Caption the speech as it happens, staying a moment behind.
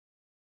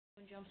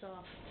Jumps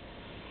off.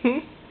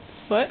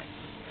 What?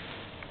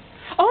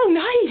 Oh,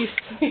 nice!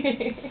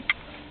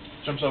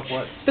 Jumps off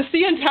what? The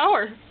CN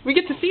Tower. We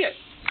get to see it.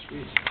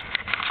 Sweet.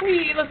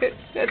 Whee, look at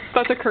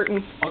that's a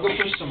curtain. I'll go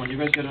push someone. You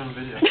guys get it on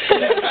video.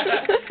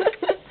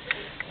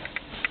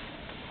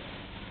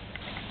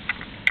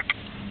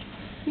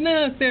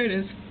 No, there it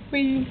is.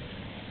 Whee.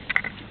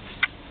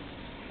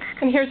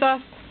 And here's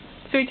us,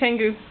 Sui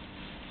Tengu.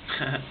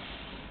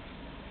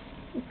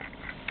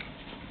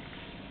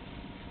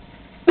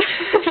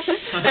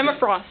 Emma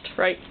Frost,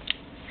 right.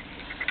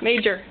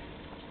 Major.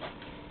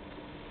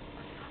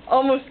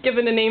 Almost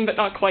given a name, but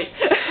not quite.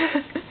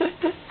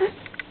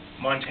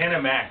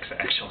 Montana Max,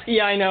 actually.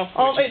 Yeah, I know.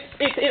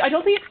 I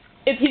don't think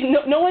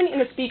no one in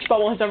the speech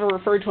bubble has ever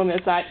referred to him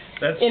as that.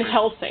 That's in true.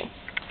 Helsing.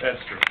 That's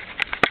true.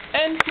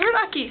 And we're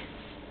lucky.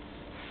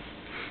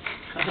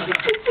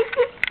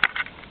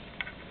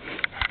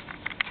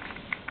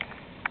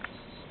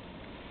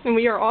 And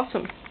we are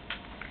awesome.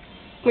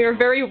 We are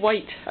very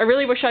white. I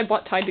really wish I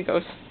bought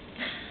Tide-to-Goes.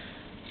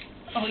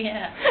 Oh,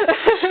 yeah.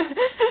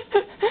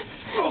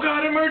 Oh,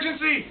 God,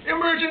 emergency!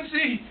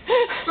 Emergency!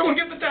 Someone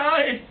get the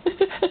Tide!